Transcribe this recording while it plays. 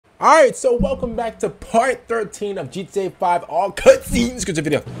Alright, so welcome back to part 13 of GTA 5 all cutscenes. Good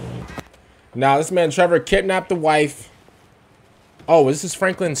video. Now, this man Trevor kidnapped the wife. Oh, this is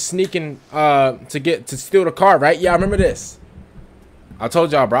Franklin sneaking to steal the car, right? Yeah, I remember this. I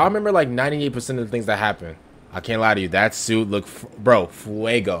told y'all, bro. I remember like 98% of the things that happened. I can't lie to you. That suit look, bro,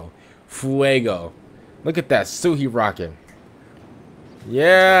 fuego. Fuego. Look at that suit he rocking.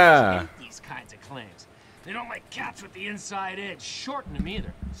 Yeah. These kinds of claims. They don't like cats with the inside edge shorten them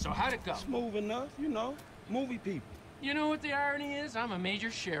either. So how'd it go? Smooth enough, you know. Movie people. You know what the irony is? I'm a major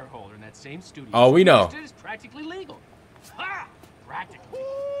shareholder in that same studio. Oh, we know. It's practically legal. Ha! Practically.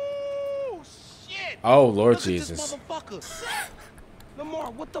 Ooh, shit! Oh, Lord Look Jesus. at this motherfucker.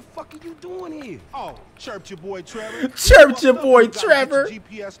 Lamar, what the fuck are you doing here? Oh, chirped your boy Trevor. Chirped your boy Trevor.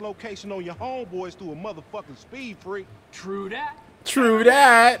 GPS location on your homeboys through a motherfucking speed freak. True that. True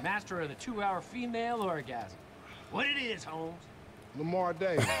that. Master of the 2-hour female orgasm. What it is, Holmes? Lamar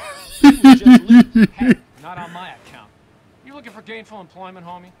Davis. Hey, not on my account. You looking for gainful employment,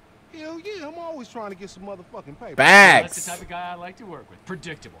 homie? Hell yeah, I'm always trying to get some motherfucking paper. That's the Bags. type of guy I like to work with.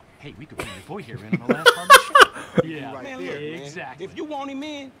 Predictable. Hey, we could bring your boy here in on the last part of the show. Yeah, Right man, there, look, man. exactly. If you want him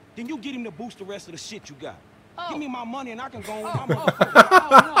in, then you get him to boost the rest of the shit you got. Oh. Give me my money and I can go on Oh, my motherfucking.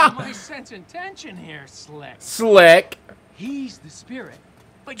 oh, no, my sense intention here, Slick. Slick. He's the spirit.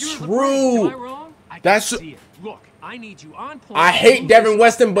 But you're True. the brains. Am I wrong? I can That's- see it. Look, I need you on point. I hate Devin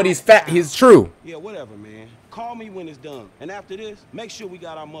Weston, but he's fat. He's true. Yeah, whatever, man. Call me when it's done. And after this, make sure we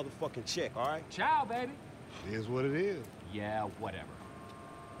got our motherfucking check, all right? Ciao, baby. It is what it is. Yeah, whatever.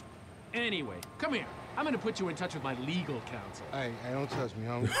 Anyway, come here. I'm gonna put you in touch with my legal counsel. Hey, don't touch me,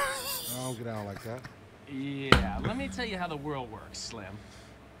 homie. I don't get down like that. Yeah, let me tell you how the world works, Slim.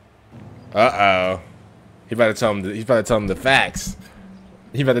 Uh-oh. He's about to tell him the facts.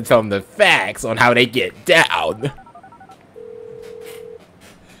 He's about to tell him the facts on how they get down.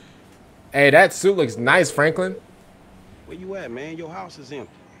 Hey, that suit looks nice, Franklin. Where you at, man? Your house is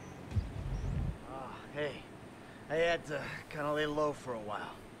empty. Hey, I had to kind of lay low for a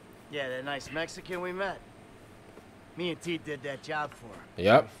while. Yeah, that nice Mexican we met. Me and T did that job for him.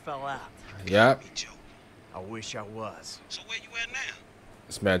 Yep. We fell out. Yep. I wish I was. So where you at now?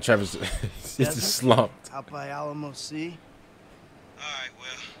 This man Trevor's just slumped. Out by Alamo Sea? All right, well,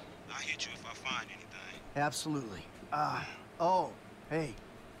 I'll hit you if I find anything. Absolutely. Oh, hey.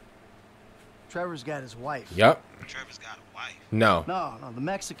 Trevor's got his wife. Yep. Trevor's got a wife. No. No, the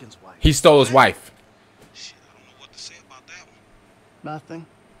Mexican's wife. He stole his wife. Shit, I don't know what to say about that one. Nothing.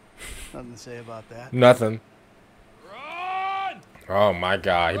 Nothing to say about that. Nothing. Run! Oh my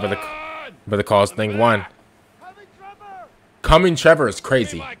God. He Run! better call this thing one. Coming, Trevor! Coming Trevor is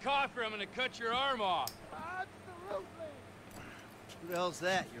crazy. my coffee, I'm gonna cut your arm off. Who the hell's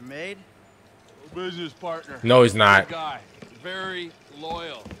that? Your maid? Business partner. No, he's not. Guy. Very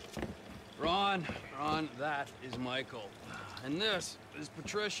loyal. Ron, that is Michael. And this is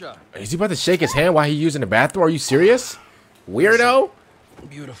Patricia. Is he about to shake his hand while he's using the bathroom? Are you serious? Weirdo.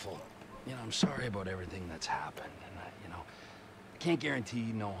 Beautiful. You know, I'm sorry about everything that's happened. And I can't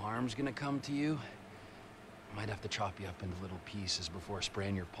guarantee no harm's gonna come to you. I might have to chop you up into little pieces before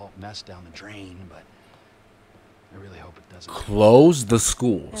spraying your pulp mess down the drain, but I really hope it doesn't. Close the I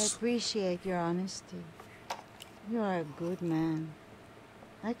schools. appreciate your honesty. You are a good man.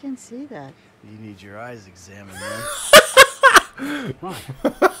 I can see that. You need your eyes examined, man. Ron.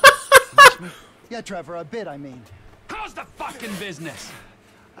 Yeah, Trevor, a bit, I mean. How's the fucking business?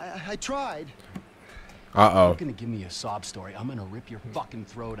 I tried. Uh-oh. You're gonna give me a sob story. I'm gonna rip your fucking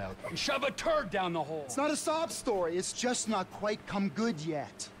throat out and shove a turd down the hole. It's not a sob story. It's just not quite come good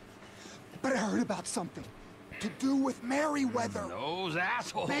yet. But I heard about something to do with Merryweather. Those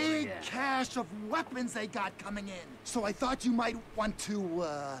assholes. Big cache of weapons they got coming in. So I thought you might want to,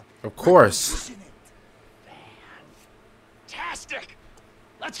 Of course. requisition it. Fantastic!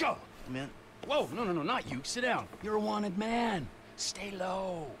 Let's go! Man, Whoa, no, not you. Sit down. You're a wanted man. Stay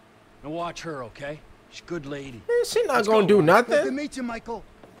low. Now watch her, okay? She's a good lady. She's not Let's gonna go, do Ron. Good to nothing. meet you, Michael.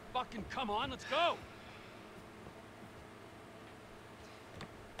 Fucking come on, let's go.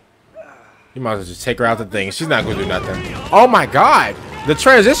 You might as well just take her out the thing. She's not gonna do nothing. Oh my God. The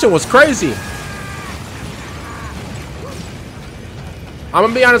transition was crazy. I'm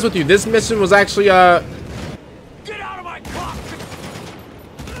gonna be honest with you. This mission was actually, Get out of my clock!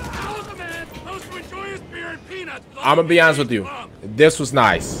 Look, man! Those who enjoy his beer and peanuts. I'm gonna be honest with you. This was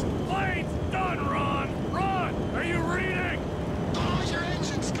nice. Plane's done, Ron! Ron! Are you reading? Oh, your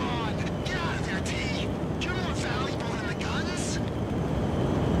engine's gone. Get out of there, T. You're more valuable than the guns.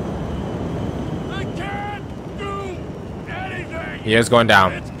 I can't do anything! Yeah, it's going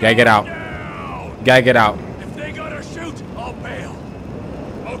down. It's Gotta get out. down. Gotta get out. If they gotta shoot, I'll bail.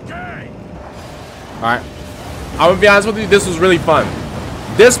 okay. Alright. I'm gonna be honest with you, this was really fun.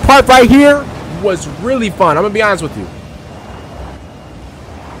 This part right here was really fun. I'm gonna be honest with you.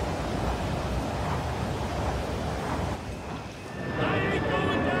 I ain't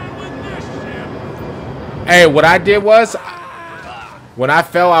going down with this ship. Hey, what I did was when I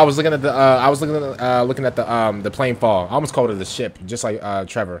fell, I was looking at the looking at the plane fall. I almost called it the ship, just like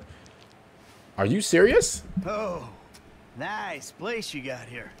Trevor. Are you serious? Oh, nice place you got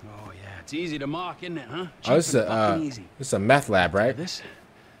here. Oh yeah, it's easy to mock, isn't it, huh? Oh, this is Cheap and fucking a easy. this is a meth lab, right? This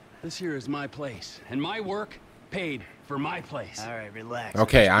here is my place, and my work paid for my place. All right, relax.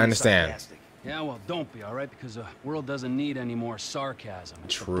 Okay, I'm I just understand. being sarcastic. Yeah, well, don't be, all right? Because the world doesn't need any more sarcasm.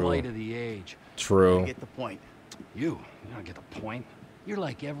 It's True. the blight of the age. I True. get the point. You don't get the point. You're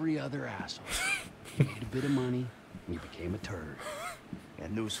like every other asshole. You made a bit of money, and you became a turd.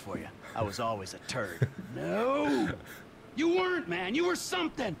 Got news for you. I was always a turd. No! You weren't, man. You were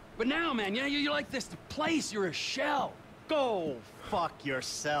something. But now, man, you're like this place. You're a shell. Go fuck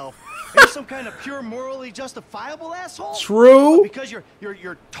yourself. Are you some kind of pure morally justifiable asshole? True. Because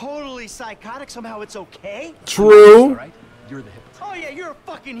you're totally psychotic, somehow it's okay? All True. right? You're the hypocrite. Oh yeah, you're a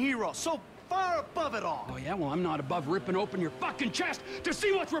fucking hero, so far above it all. Oh, yeah? Well, I'm not above ripping open your fucking chest to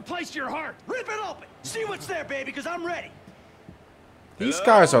see what's replaced your heart. Rip it open. See what's there, baby, because I'm ready. These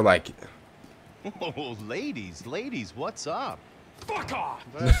guys are like, Oh, ladies, what's up? Fuck off!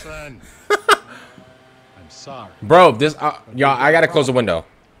 Listen. I'm sorry. bro. This y'all, I gotta close the window.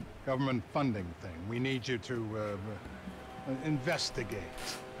 Government funding thing. We need you to investigate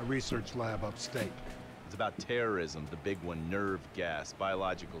a research lab upstate. It's about terrorism, the big one, nerve gas,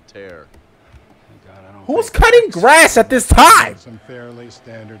 biological terror. God, I don't Who's think- cutting grass at this time? Some fairly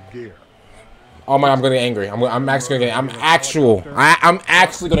standard gear. Oh my, I'm gonna get angry. I'm actually gonna get. I'm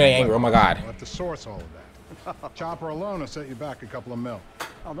actually gonna get angry. Oh my god. We'll have to source all of that. Chopper alone will set you back a couple of mil.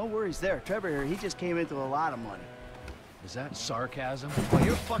 Oh, no worries there. Trevor here, he just came into a lot of money. Is that sarcasm? Well,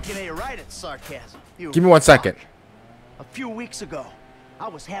 you're fucking ain't right at sarcasm. You Give me 1 second. fuck. A few weeks ago, I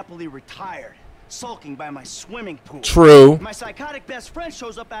was happily retired, sulking by my swimming pool. True. My psychotic best friend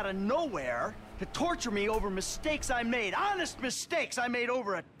shows up out of nowhere to torture me over mistakes I made, honest mistakes I made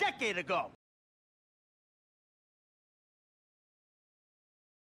over a decade ago.